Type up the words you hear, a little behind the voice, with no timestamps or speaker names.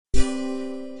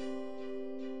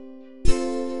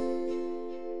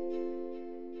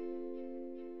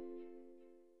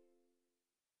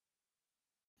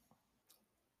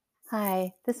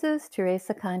Hi, this is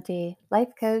Teresa Conti, life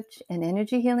coach and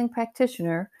energy healing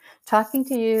practitioner, talking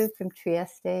to you from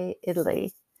Trieste,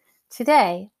 Italy.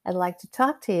 Today, I'd like to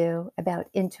talk to you about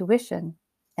intuition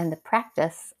and the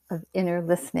practice of inner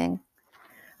listening.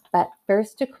 But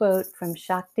first, a quote from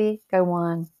Shakti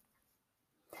Gawan.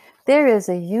 There is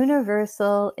a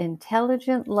universal,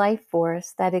 intelligent life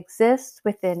force that exists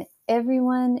within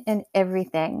everyone and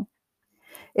everything.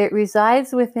 It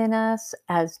resides within us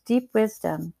as deep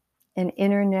wisdom and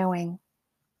inner knowing.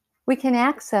 We can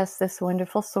access this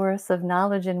wonderful source of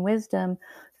knowledge and wisdom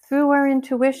through our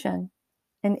intuition,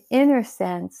 an inner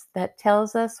sense that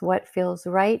tells us what feels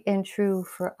right and true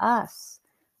for us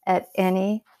at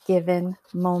any given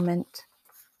moment.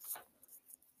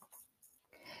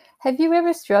 Have you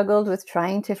ever struggled with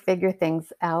trying to figure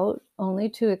things out only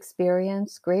to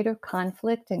experience greater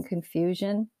conflict and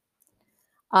confusion?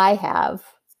 I have.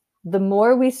 The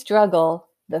more we struggle,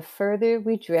 the further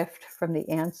we drift from the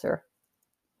answer.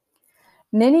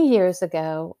 Many years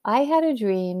ago, I had a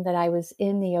dream that I was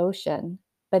in the ocean,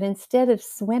 but instead of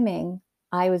swimming,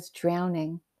 I was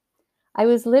drowning. I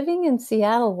was living in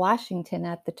Seattle, Washington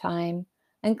at the time,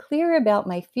 unclear about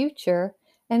my future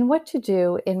and what to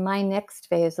do in my next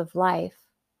phase of life.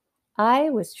 I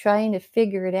was trying to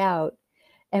figure it out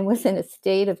and was in a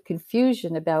state of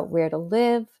confusion about where to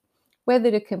live,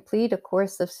 whether to complete a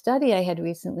course of study I had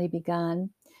recently begun,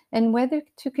 and whether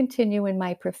to continue in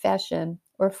my profession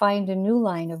or find a new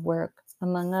line of work,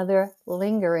 among other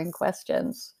lingering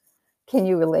questions. Can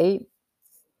you relate?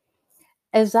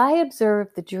 As I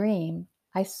observed the dream,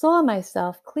 I saw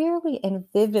myself clearly and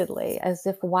vividly as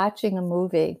if watching a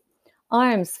movie,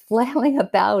 arms flailing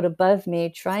about above me,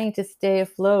 trying to stay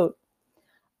afloat.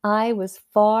 I was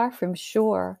far from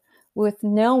shore, with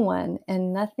no one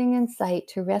and nothing in sight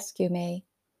to rescue me.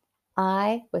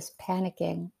 I was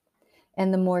panicking,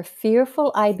 and the more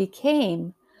fearful I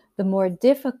became, the more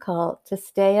difficult to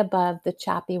stay above the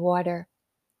choppy water.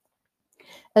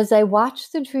 As I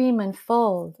watched the dream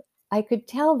unfold, I could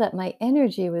tell that my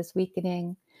energy was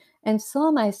weakening and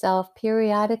saw myself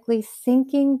periodically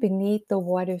sinking beneath the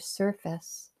water's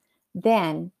surface.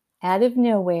 Then, out of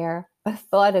nowhere, a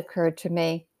thought occurred to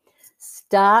me.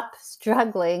 Stop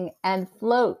struggling and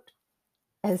float,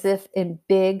 as if in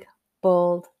big,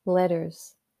 bold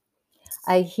letters.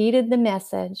 I heeded the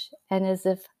message and, as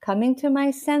if coming to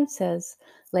my senses,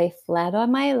 lay flat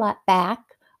on my back,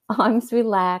 arms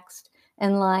relaxed,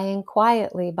 and lying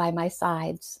quietly by my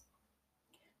sides.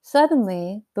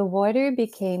 Suddenly, the water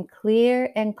became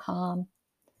clear and calm.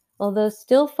 Although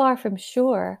still far from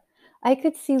shore, I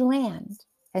could see land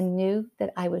and knew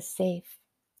that I was safe.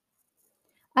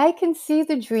 I can see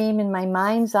the dream in my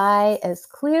mind's eye as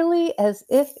clearly as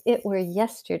if it were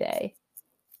yesterday.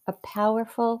 A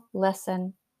powerful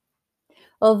lesson.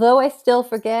 Although I still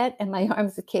forget and my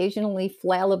arms occasionally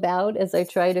flail about as I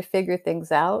try to figure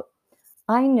things out,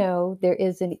 I know there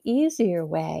is an easier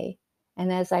way.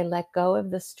 And as I let go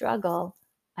of the struggle,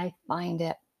 I find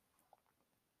it.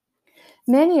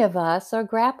 Many of us are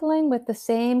grappling with the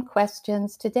same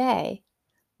questions today: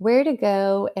 where to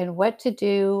go and what to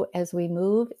do as we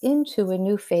move into a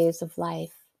new phase of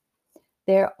life.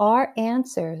 There are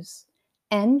answers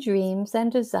and dreams and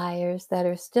desires that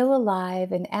are still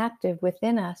alive and active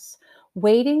within us,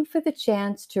 waiting for the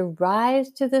chance to rise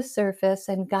to the surface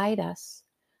and guide us.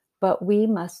 But we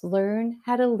must learn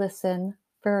how to listen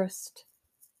first.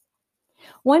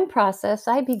 One process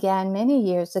I began many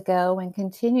years ago and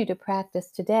continue to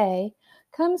practice today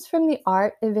comes from The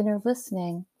Art of Inner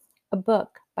Listening, a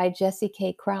book by Jesse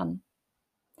K. Crum.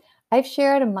 I've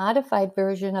shared a modified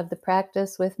version of the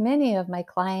practice with many of my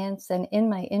clients and in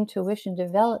my intuition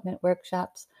development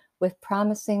workshops with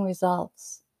promising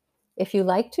results. If you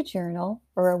like to journal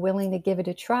or are willing to give it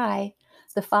a try,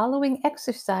 the following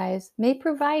exercise may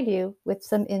provide you with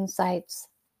some insights.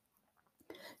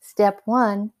 Step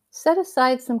 1, set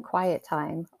aside some quiet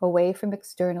time away from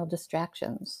external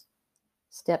distractions.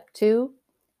 Step 2,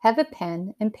 have a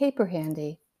pen and paper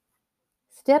handy.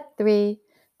 Step 3,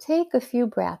 take a few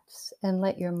breaths and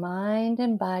let your mind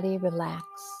and body relax.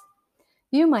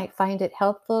 You might find it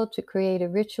helpful to create a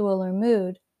ritual or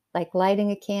mood, like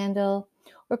lighting a candle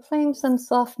or playing some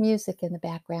soft music in the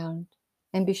background.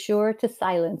 And be sure to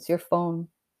silence your phone.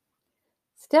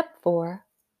 Step 4,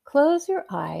 close your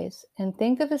eyes and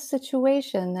think of a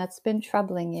situation that's been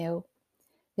troubling you.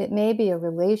 It may be a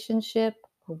relationship,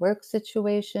 a work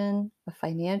situation, a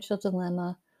financial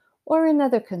dilemma, or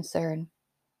another concern.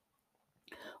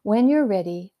 When you're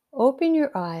ready, open your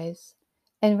eyes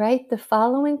and write the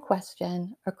following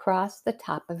question across the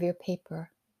top of your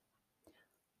paper.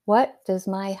 What does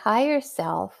my higher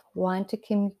self want to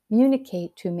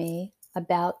communicate to me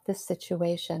about this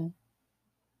situation?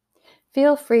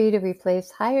 Feel free to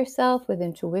replace higher self with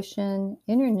intuition,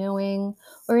 inner knowing,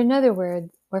 or another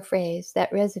word or phrase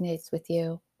that resonates with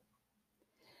you.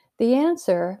 The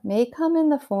answer may come in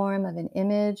the form of an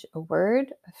image, a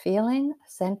word, a feeling, a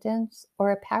sentence,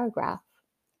 or a paragraph.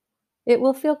 It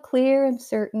will feel clear and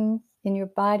certain in your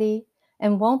body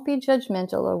and won't be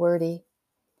judgmental or wordy.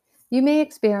 You may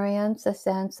experience a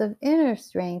sense of inner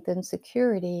strength and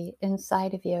security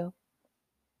inside of you.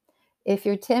 If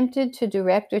you're tempted to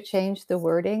direct or change the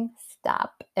wording,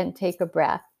 stop and take a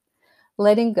breath,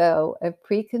 letting go of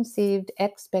preconceived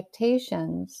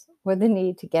expectations or the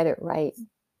need to get it right.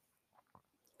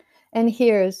 And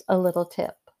here's a little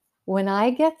tip. When I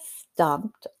get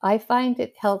stumped, I find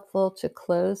it helpful to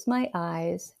close my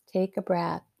eyes, take a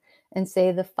breath, and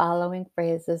say the following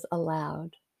phrases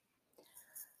aloud.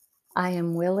 I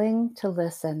am willing to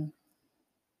listen.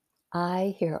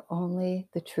 I hear only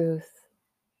the truth.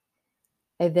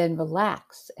 I then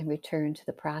relax and return to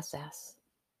the process.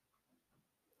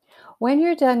 When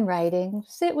you're done writing,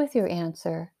 sit with your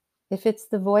answer. If it's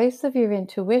the voice of your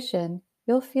intuition,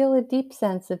 you'll feel a deep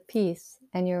sense of peace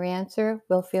and your answer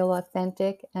will feel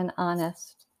authentic and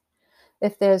honest.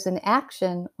 If there's an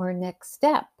action or next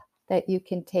step that you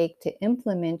can take to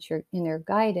implement your inner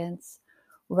guidance,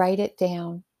 write it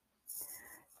down.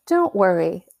 Don't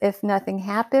worry if nothing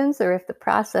happens or if the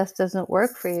process doesn't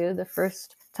work for you the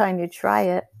first time you try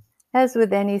it. As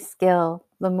with any skill,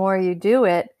 the more you do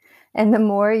it and the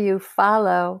more you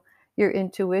follow your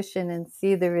intuition and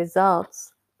see the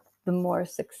results, the more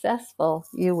successful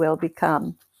you will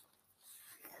become.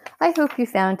 I hope you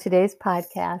found today's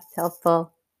podcast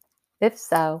helpful. If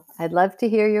so, I'd love to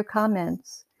hear your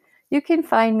comments. You can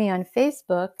find me on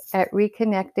Facebook at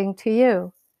Reconnecting to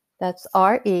You. That's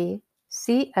RECONNECTING,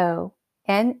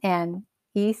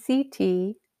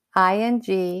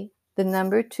 the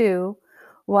number 2,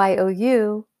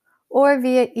 YOU, or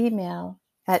via email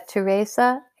at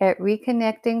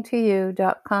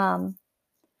Teresa@reconnectingtoyou.com.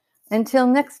 Until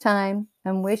next time,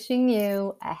 I'm wishing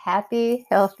you a happy,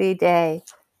 healthy day.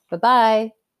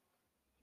 Bye-bye.